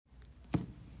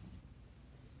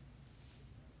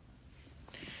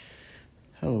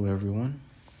Hello, everyone.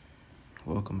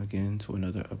 Welcome again to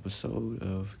another episode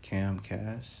of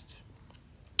Camcast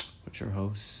with your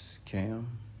host, Cam.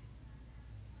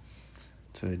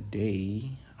 Today,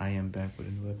 I am back with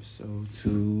a new episode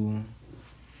to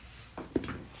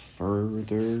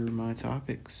further my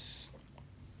topics.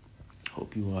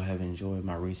 Hope you all have enjoyed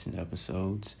my recent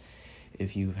episodes.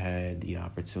 If you've had the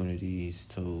opportunities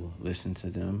to listen to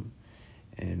them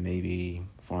and maybe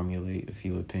formulate a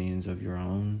few opinions of your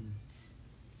own,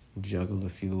 juggle a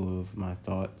few of my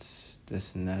thoughts,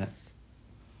 this and that.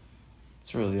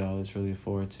 It's really all it's really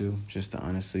forward to, just to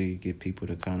honestly get people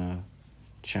to kind of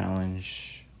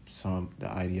challenge some of the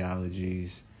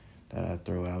ideologies that I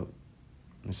throw out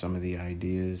and some of the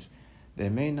ideas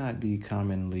that may not be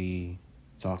commonly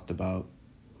talked about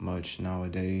much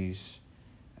nowadays,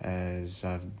 as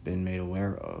I've been made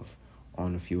aware of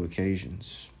on a few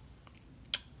occasions.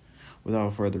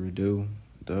 Without further ado,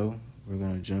 though, we're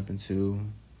going to jump into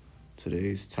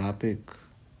today's topic.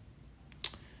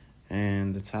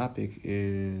 And the topic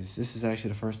is, this is actually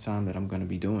the first time that I'm going to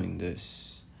be doing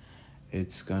this.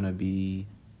 It's going to be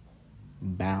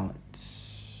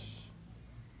balance.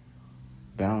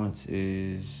 Balance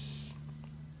it's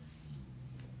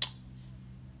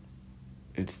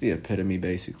the epitome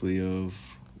basically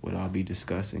of what I'll be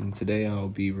discussing. Today I'll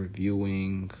be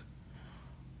reviewing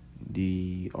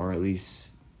or at least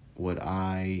what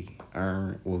I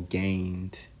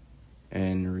gained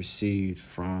and received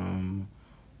from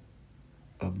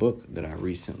a book that I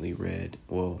recently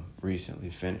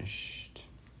finished.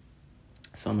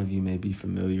 Some of you may be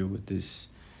familiar with this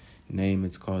name.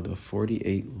 It's called The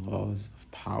 48 Laws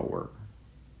of Power.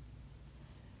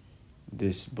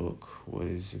 This book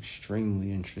was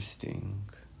extremely interesting.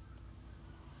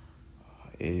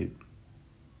 It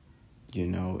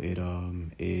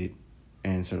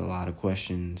answered a lot of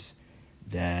questions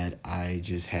that I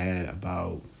just had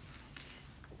about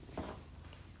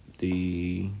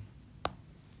the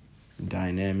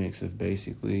dynamics of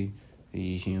basically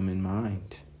the human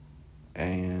mind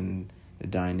and the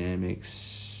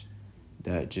dynamics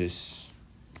that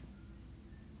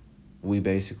we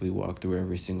basically walk through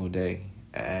every single day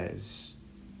as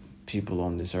people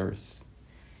on this earth.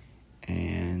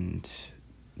 And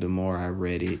the more I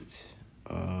read it,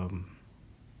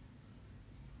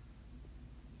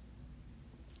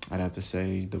 I'd have to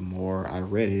say the more I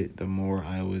read it, the more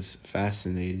I was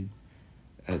fascinated.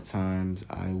 At times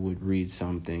I would read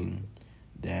something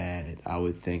that I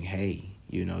would think, hey,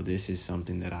 this is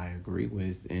something that I agree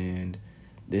with, and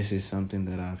this is something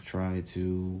that I've tried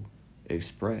to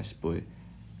express, but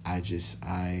I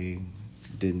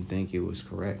didn't think it was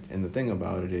correct. And the thing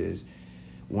about it is,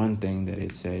 one thing that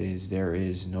it said is there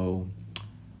is no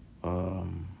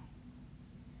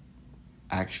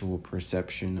actual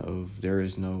perception there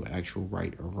is no actual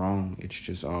right or wrong. It's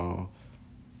just all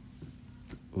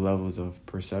levels of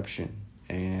perception.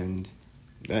 And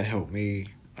that helped me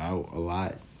out a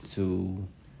lot to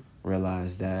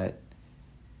realize that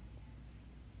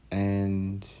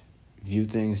and view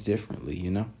things differently,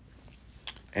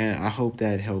 And I hope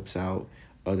that helps out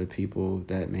other people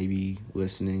that may be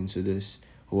listening to this,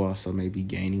 who also may be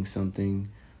gaining something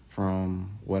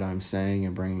from what I'm saying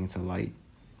and bringing to light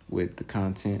with the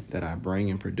content that I bring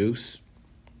and produce.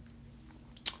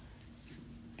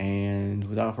 And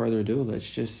without further ado, let's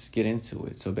just get into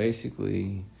it. So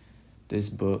basically, this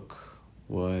book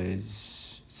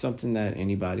was something that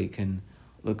anybody can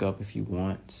look up if you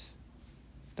want.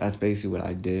 That's basically what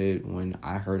I did when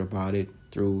I heard about it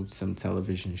through some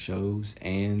television shows,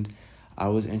 and I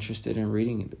was interested in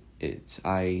reading it.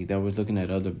 I was looking at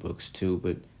other books too,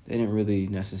 but they didn't really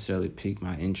necessarily pique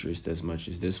my interest as much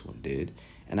as this one did.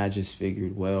 And I just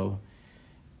figured, well,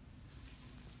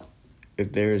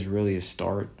 if there is really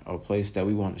a place that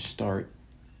we want to start,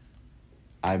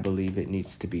 I believe it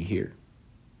needs to be here.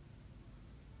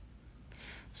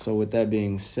 So with that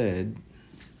being said,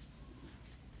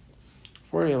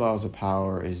 48 Laws of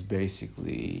Power is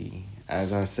basically,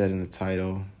 as I said in the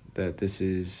title, that this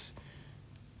is,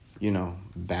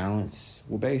 balance.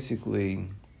 Well, basically,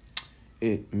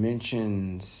 it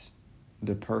mentions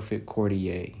the perfect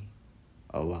courtier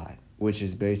a lot, which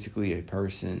is basically a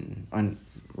person on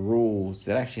rules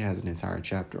that actually has an entire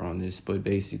chapter on this, but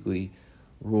basically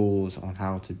rules on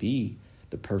how to be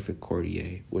the perfect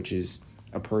courtier, which is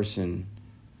a person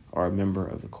or a member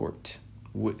of the court,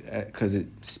 because it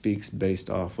speaks based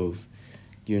off of,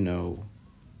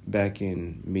 back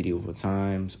in medieval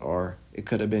times, or it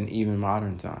could have been even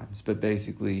modern times, but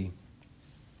basically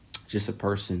just a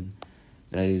person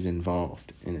that is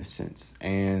involved in a sense.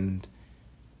 And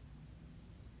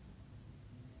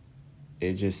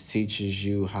it just teaches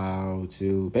you how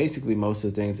to, basically most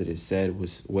of the things that it said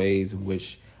was ways in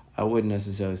which I wouldn't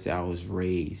necessarily say I was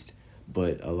raised,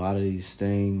 but a lot of these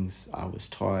things I was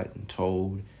taught and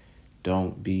told,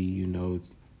 don't be,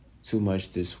 too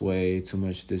much this way, too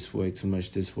much this way, too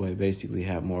much this way. Basically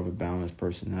have more of a balanced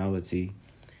personality,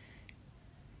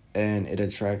 and it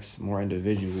attracts more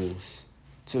individuals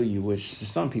to you, which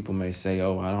some people may say,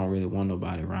 oh, I don't really want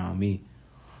nobody around me.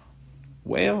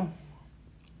 Well,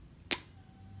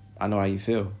 I know how you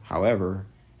feel. However,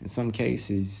 in some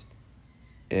cases,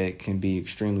 it can be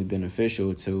extremely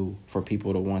beneficial for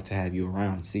people to want to have you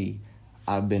around. See,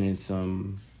 I've been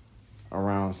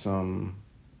around some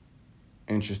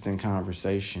interesting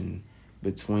conversation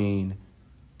between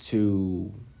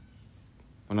two,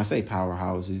 when I say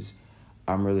powerhouses,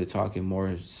 I'm really talking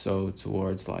more so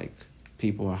towards like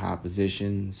people in high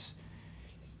positions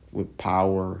with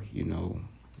power,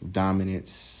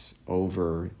 dominance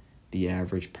over the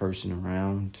average person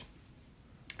around.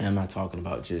 And I'm not talking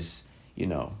about just,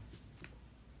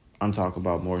 I'm talking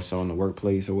about more so in the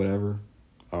workplace or whatever,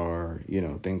 or,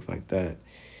 things like that.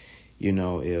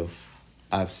 If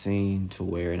I've seen to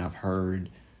where, and I've heard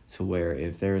to where,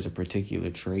 if there's a particular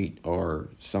trait or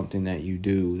something that you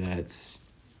do that's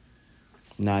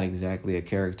not exactly a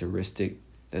characteristic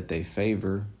that they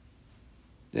favor,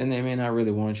 then they may not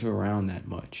really want you around that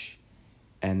much.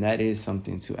 And that is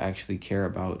something to actually care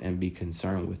about and be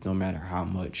concerned with, no matter how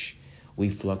much we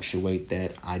fluctuate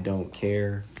that I don't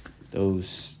care,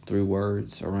 those 3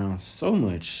 words, around so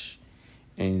much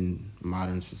in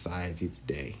modern society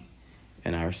today,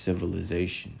 in our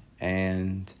civilization.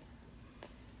 And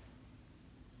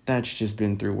that's just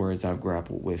been 3 words I've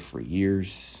grappled with for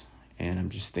years. And I'm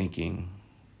just thinking,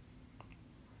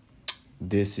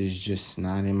 this is just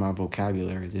not in my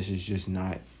vocabulary. This is just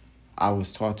not, I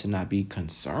was taught to not be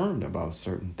concerned about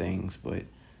certain things, but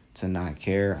to not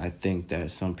care. I think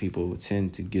that some people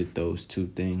tend to get those 2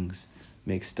 things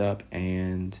mixed up,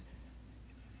 and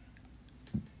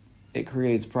it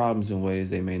creates problems in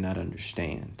ways they may not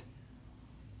understand.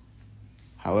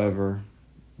 However,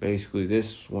 basically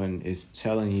this one is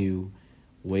telling you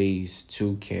ways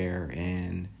to care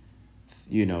and,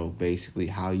 basically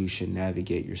how you should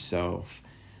navigate yourself,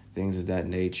 things of that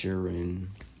nature and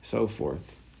so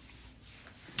forth.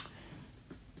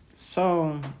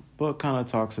 So, book kind of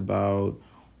talks about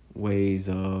ways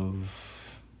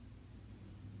of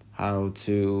how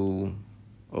to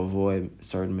avoid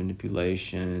certain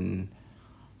manipulation,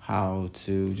 how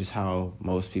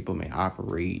most people may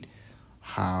operate,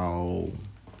 how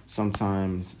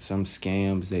sometimes some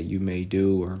scams that you may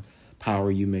do or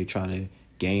power you may try to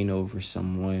gain over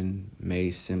someone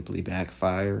may simply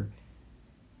backfire,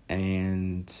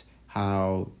 and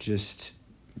how just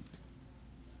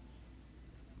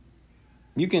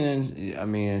you can,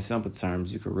 in simple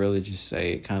terms, you could really just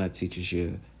say it kind of teaches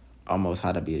you almost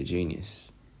how to be a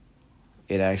genius.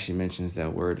 It actually mentions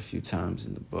that word a few times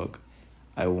in the book.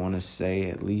 I want to say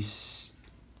at least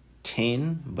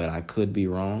 10, but I could be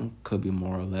wrong, could be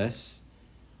more or less.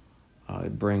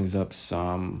 It brings up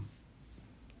some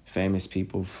famous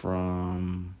people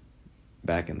from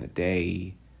back in the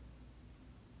day,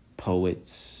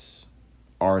 poets,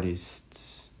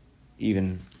 artists,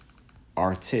 even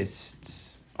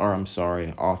authors.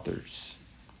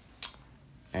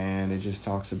 And it just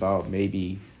talks about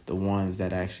maybe the ones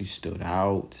that actually stood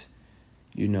out,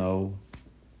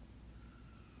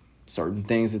 certain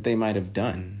things that they might have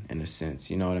done in a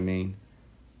sense, you know what I mean?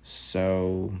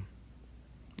 So,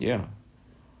 yeah,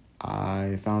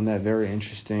 I found that very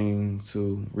interesting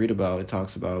to read about. It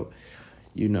talks about,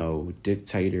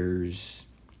 dictators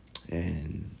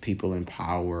and people in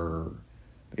power,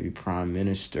 maybe prime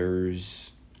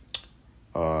ministers,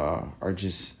 are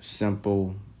just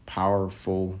simple,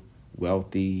 powerful,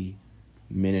 wealthy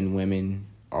men and women,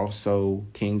 also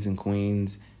kings and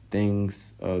queens,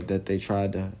 things that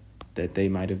they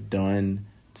might have done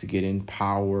to get in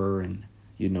power, and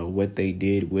what they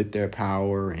did with their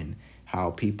power, and how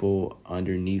people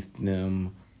underneath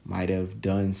them might have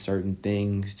done certain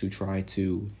things to try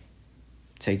to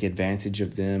take advantage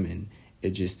of them. And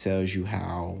it just tells you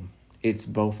how it's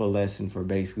both a lesson for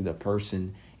basically the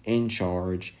person in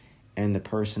charge and the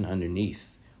person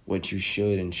underneath, what you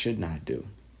should and should not do.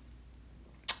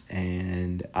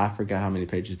 And I forgot how many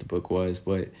pages the book was,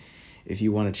 but if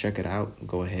you want to check it out,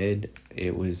 go ahead.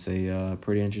 It was a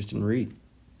pretty interesting read.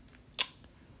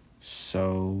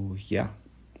 So, yeah.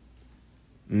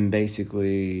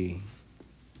 Basically,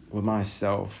 with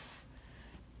myself,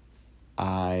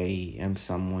 I am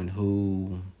someone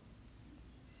who,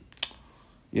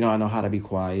 I know how to be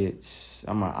quiet.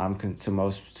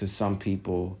 To some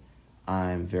people,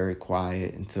 I'm very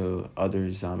quiet, and to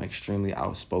others, I'm extremely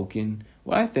outspoken.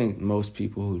 Well, I think most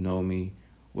people who know me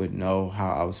would know how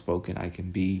outspoken I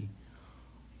can be.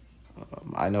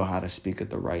 I know how to speak at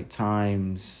the right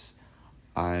times.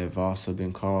 I've also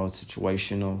been called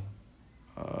situational.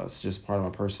 It's just part of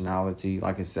my personality.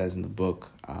 Like it says in the book,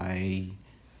 I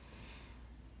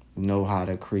know how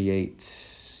to create,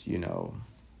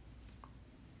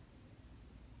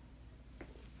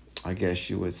 I guess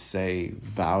you would say,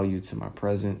 value to my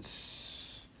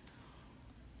presence.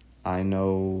 I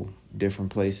know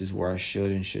different places where I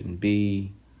should and shouldn't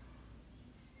be.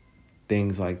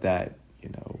 Things like that,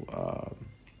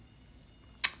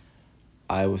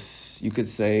 I was, you could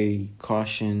say,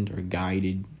 cautioned or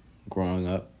guided growing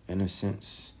up in a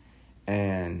sense.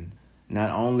 And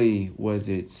not only was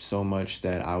it so much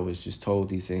that I was just told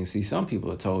these things. See, some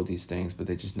people are told these things, but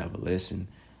they just never listen.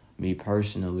 Me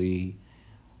personally,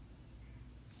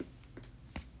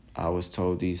 I was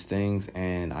told these things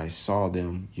and I saw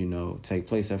them, take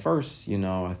place. At first,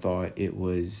 I thought it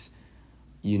was,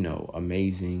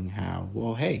 amazing how,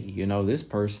 well, hey, this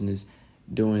person is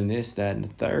doing this, that, and the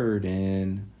third.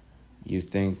 And you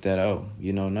think that, oh,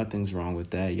 nothing's wrong with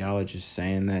that. Y'all are just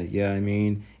saying that. Yeah, I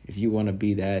mean, if you want to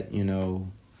be that,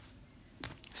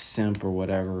 simp or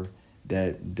whatever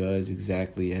that does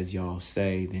exactly as y'all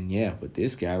say, then yeah, but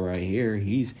this guy right here,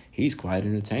 he's quite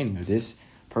entertaining. Or this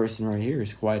person right here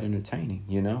is quite entertaining,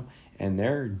 and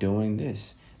they're doing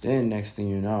this. Then next thing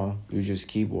you know, you just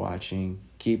keep watching,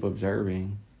 keep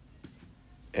observing,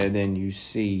 and then you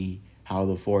see how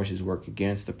the forces work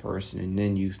against the person, and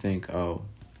then you think, oh,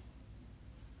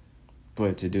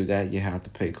 but to do that, you have to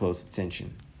pay close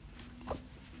attention.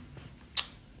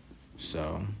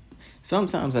 So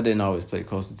sometimes I didn't always pay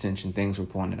close attention. Things were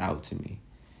pointed out to me,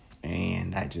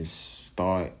 and I just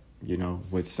thought,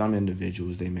 with some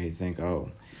individuals, they may think, oh,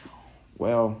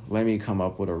 well, let me come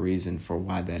up with a reason for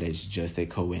why that is just a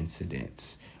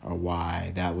coincidence, or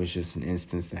why that was just an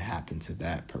instance that happened to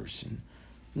that person.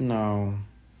 No,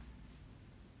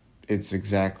 it's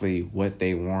exactly what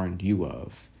they warned you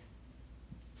of.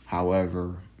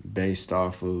 However, based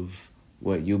off of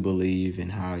what you believe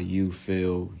and how you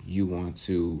feel you want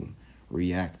to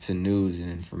react to news and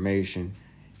information,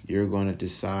 you're going to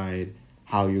decide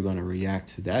how you're going to react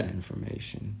to that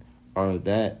information or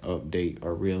that update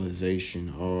or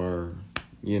realization, or,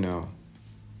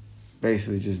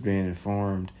 basically just being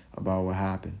informed about what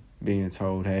happened, being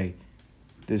told, hey,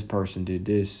 this person did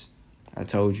this. I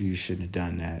told you shouldn't have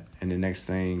done that. And the next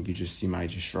thing, you might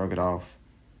just shrug it off,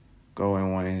 go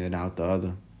in one and out the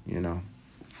other,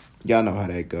 Y'all know how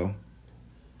that go.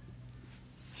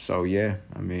 So, yeah,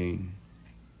 I mean,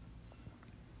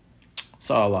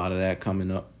 saw a lot of that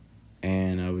coming up.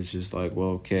 And I was just like, well,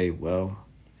 okay, well,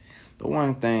 the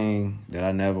one thing that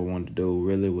I never wanted to do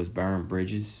really was burn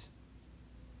bridges.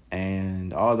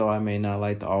 And although I may not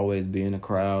like to always be in a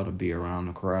crowd or be around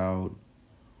the crowd,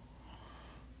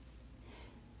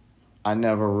 I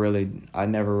never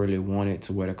really wanted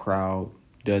to where the crowd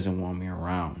doesn't want me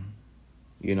around.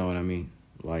 You know what I mean?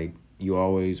 Like, you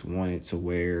always want it to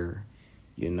where,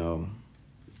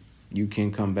 you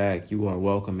can come back. You are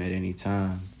welcome at any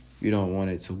time. You don't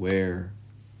want it to where,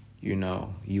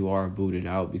 you are booted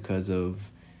out because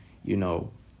of,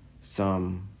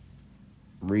 some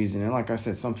reason. And like I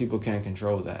said, some people can't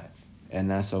control that, and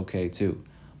that's okay too.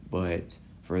 But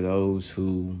for those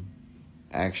who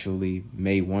actually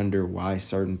may wonder why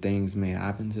certain things may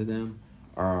happen to them,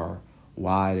 or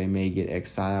why they may get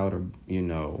exiled or,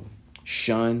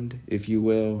 shunned, if you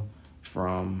will,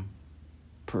 from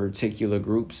particular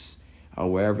groups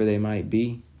or wherever they might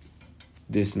be,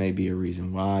 this may be a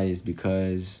reason why. Is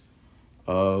because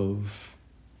of,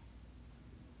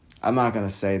 I'm not going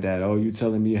to say that, oh, you're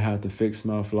telling me I have to fix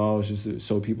my flaws just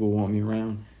so people want me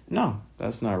around. No,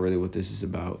 that's not really what this is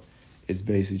about. It's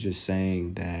basically just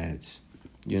saying that,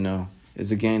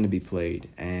 it's a game to be played,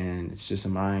 and it's just a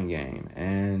mind game.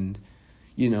 And,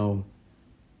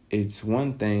 it's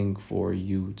one thing for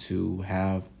you to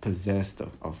have possessed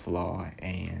a flaw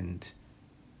and,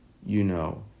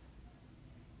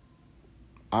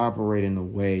 operate in a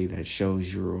way that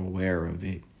shows you're aware of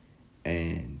it,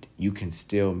 and you can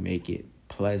still make it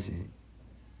pleasant.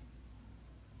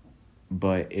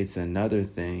 But it's another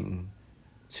thing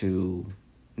to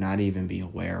not even be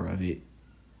aware of it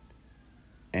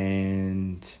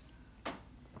and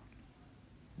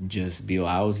just be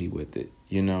lousy with it.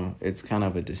 It's kind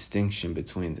of a distinction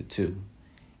between the two.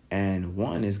 And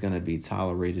one is going to be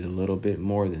tolerated a little bit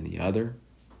more than the other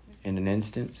in an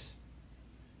instance.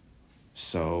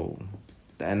 So,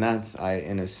 and that's,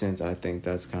 in a sense, I think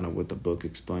that's kind of what the book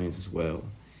explains as well.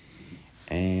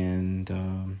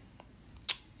 And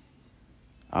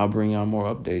I'll bring y'all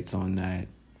more updates on that.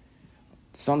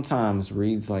 Sometimes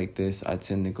reads like this I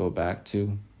tend to go back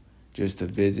to just to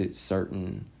visit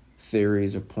certain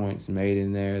theories or points made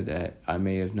in there that I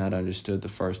may have not understood the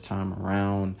first time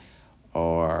around,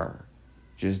 or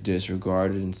just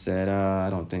disregarded and said, I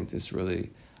don't think this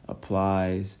really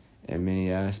applies in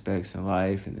many aspects in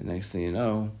life. And the next thing you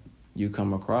know, you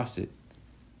come across it.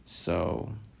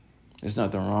 So there's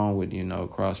nothing wrong with,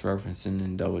 cross-referencing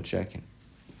and double-checking.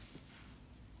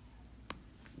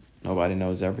 Nobody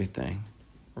knows everything.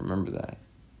 Remember that.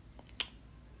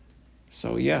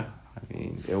 So, yeah, I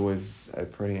mean, it was a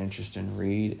pretty interesting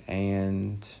read,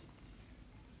 and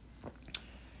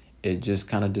it just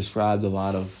kind of described a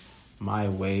lot of my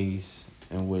ways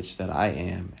in which that I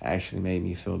am. Actually made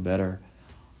me feel better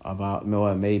about,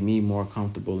 it made me more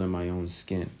comfortable in my own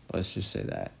skin. Let's just say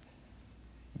that.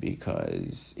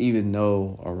 Because even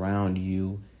though around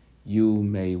you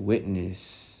may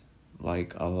witness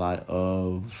like a lot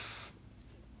of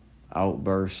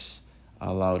outbursts,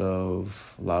 a lot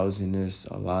of lousiness,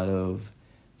 a lot of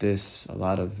this, a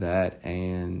lot of that,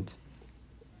 and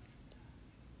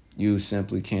you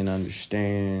simply can't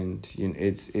understand.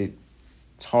 It's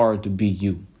hard to be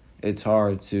you. It's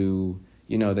hard to,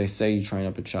 they say you train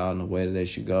up a child in the way that they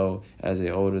should go. As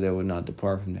they older, they will not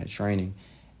depart from that training.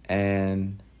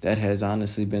 And that has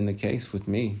honestly been the case with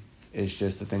me. It's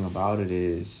just the thing about it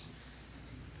is,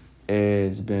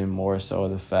 it's been more so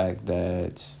the fact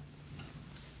that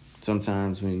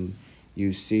sometimes when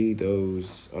you see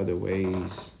those other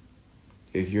ways,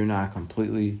 if you're not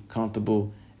completely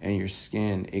comfortable in your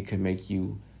skin, it could make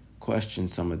you question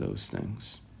some of those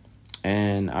things.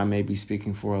 And I may be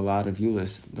speaking for a lot of you, a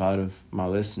lot of my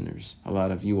listeners, a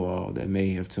lot of you all that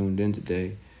may have tuned in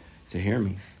today to hear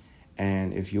me.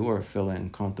 And if you are feeling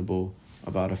comfortable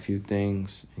about a few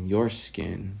things in your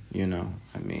skin,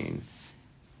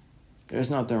 there's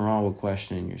nothing wrong with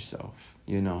questioning yourself.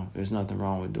 There's nothing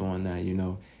wrong with doing that.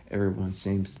 Everyone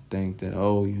seems to think that,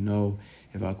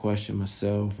 if I question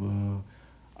myself,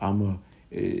 I'm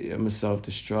a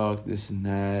self-destruct, this and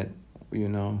that,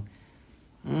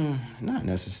 not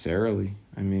necessarily.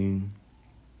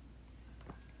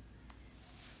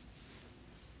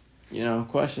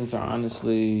 Questions are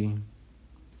honestly,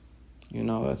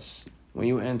 that's when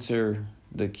you enter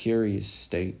the curious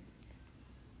state.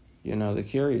 The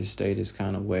curious state is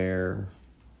kind of where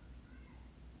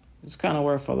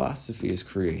philosophy is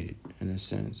created, in a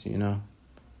sense,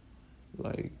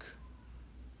 Like,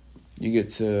 you get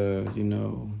to,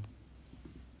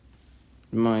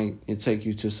 it take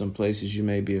you to some places you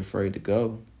may be afraid to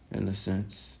go, in a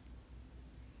sense.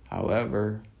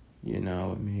 However,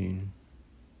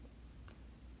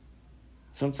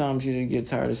 sometimes you get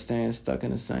tired of staying stuck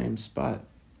in the same spot,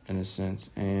 in a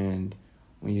sense. And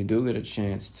when you do get a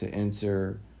chance to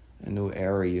enter a new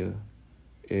area,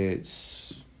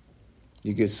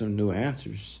 you get some new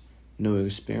answers, new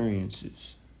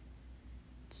experiences.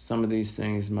 Some of these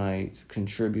things might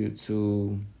contribute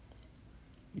to,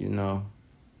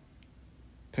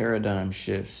 paradigm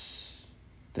shifts,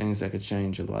 things that could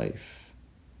change your life,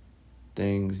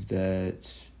 things that,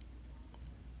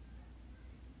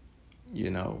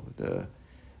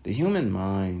 the human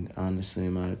mind, honestly,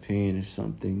 in my opinion, is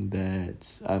something that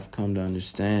I've come to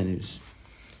understand is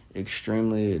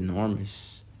extremely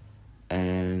enormous.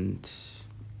 And,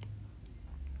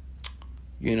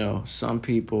 some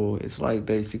people, it's like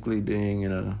being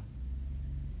in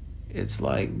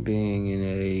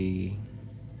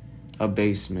a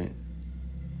basement.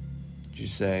 You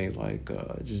say,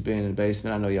 just being in a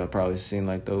basement. I know y'all probably seen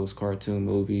like those cartoon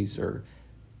movies or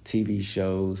TV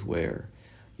shows where,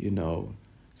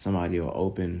 somebody will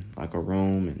open like a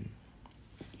room and,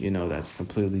 that's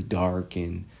completely dark,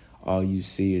 and all you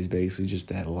see is basically just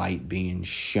that light being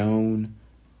shown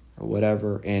or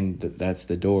whatever. And that's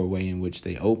the doorway in which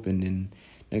they opened. And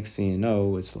next thing you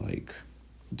know, it's like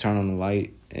you turn on the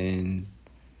light and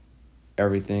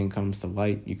everything comes to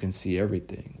light. You can see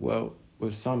everything. Well,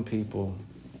 with some people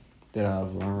that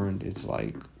I've learned, it's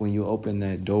like when you open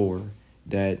that door,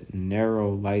 that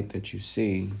narrow light that you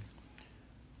see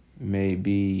may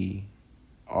be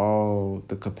all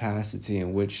the capacity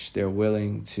in which they're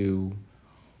willing to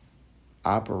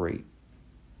operate,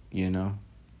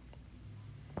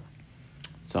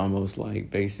 It's almost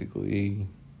like basically,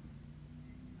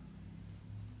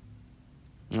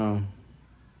 I'm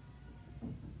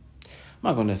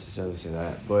not going to necessarily say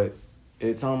that, but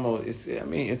it's almost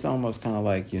kind of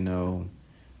like, you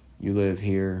live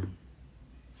here,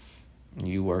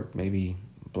 you work maybe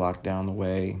a block down the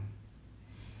way,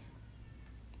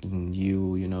 and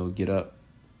you get up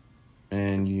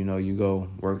and, you go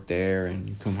work there, and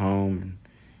you come home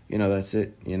and, that's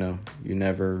it. You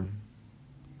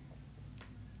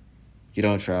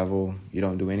don't travel, you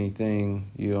don't do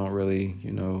anything, you don't really,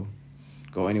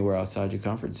 go anywhere outside your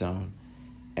comfort zone.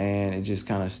 And it just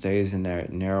kind of stays in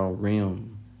that narrow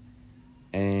realm.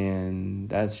 And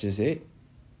that's just it.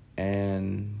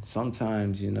 And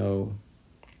sometimes,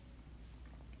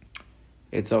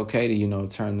 it's okay to,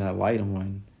 turn that light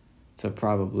on to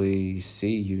probably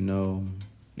see, the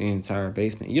entire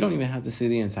basement. You don't even have to see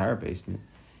the entire basement.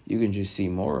 You can just see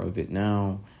more of it.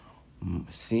 Now,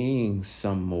 seeing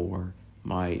some more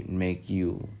might make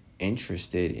you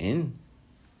interested in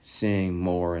seeing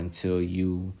more until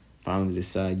you finally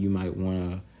decide you might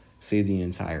want to see the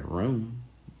entire room.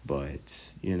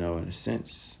 But, in a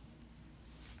sense,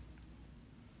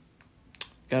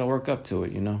 got to work up to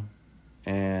it,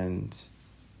 And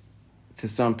to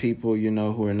some people,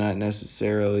 who are not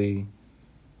necessarily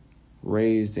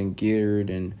raised and geared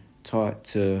and taught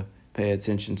to pay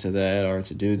attention to that or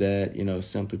to do that,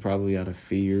 simply probably out of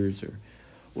fears or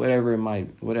whatever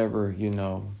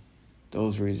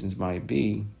those reasons might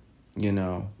be,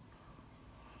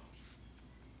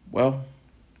 well,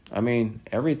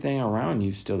 everything around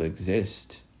you still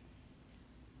exists.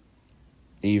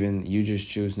 Even you just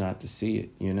choose not to see it,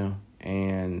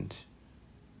 and,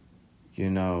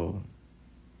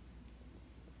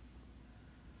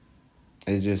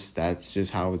 that's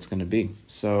just how it's going to be.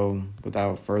 So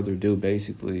without further ado,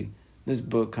 basically, this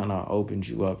book kind of opens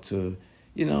you up to,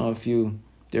 a few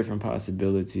different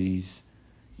possibilities,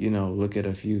 look at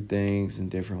a few things in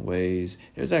different ways.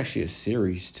 There's actually a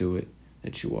series to it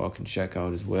that you all can check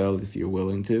out as well if you're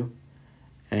willing to.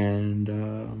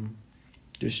 And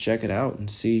just check it out and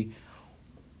see,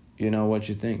 what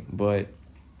you think. But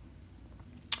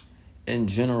in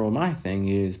general, my thing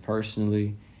is,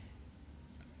 personally,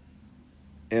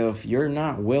 if you're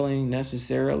not willing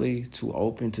necessarily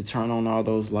to turn on all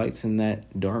those lights in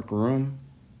that dark room,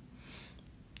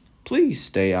 please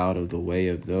stay out of the way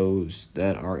of those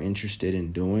that are interested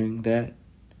in doing that.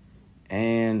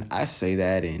 And I say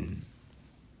that in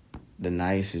the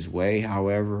nicest way,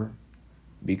 however,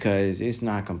 because it's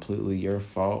not completely your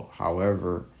fault.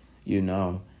 However,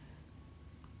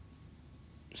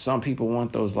 some people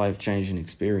want those life-changing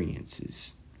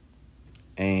experiences.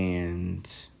 And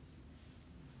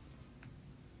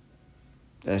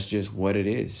that's just what it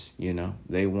is,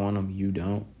 They want them, you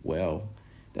don't. Well,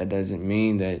 that doesn't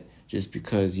mean that just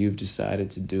because you've decided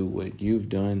to do what you've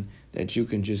done, that you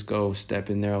can just go step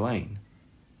in their lane.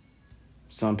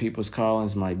 Some people's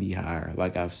callings might be higher,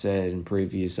 like I've said in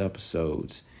previous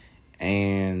episodes,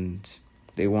 and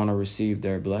they want to receive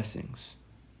their blessings.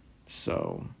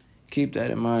 So keep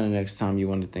that in mind the next time you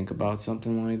want to think about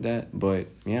something like that. But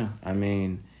yeah,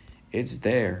 it's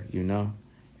there,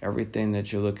 Everything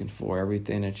that you're looking for,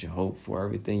 everything that you hope for,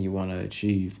 everything you want to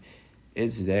achieve,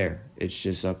 it's there. It's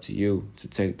just up to you to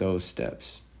take those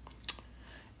steps.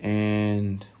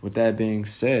 And with that being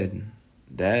said,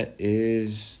 that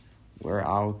is where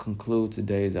I'll conclude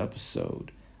today's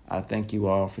episode. I thank you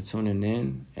all for tuning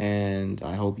in, and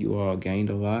I hope you all gained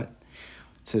a lot.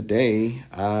 Today,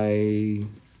 I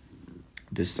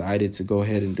decided to go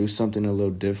ahead and do something a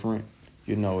little different.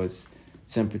 It's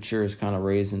temperature is kind of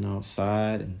raising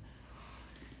outside, and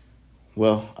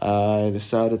I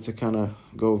decided to kind of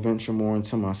go venture more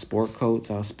into my sport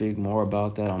coats. I'll speak more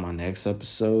about that on my next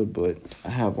episode, but I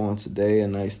have on today a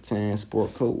nice tan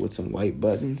sport coat with some white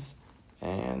buttons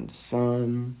and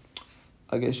some,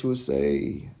 I guess you would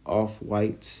say,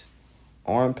 off-white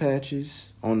arm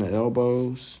patches on the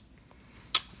elbows,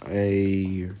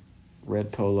 a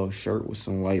red polo shirt with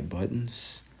some white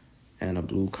buttons and a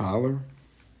blue collar,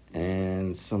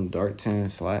 and some dark tan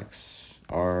slacks,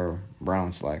 or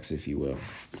brown slacks, if you will,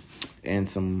 and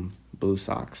some blue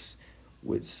socks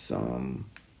with some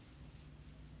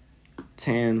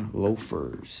tan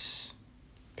loafers,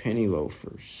 penny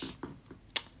loafers.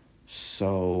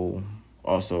 So,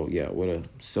 also, with a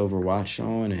silver watch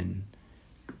on, and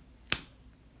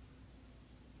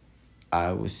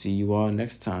I will see you all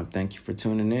next time. Thank you for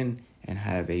tuning in, and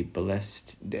have a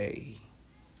blessed day.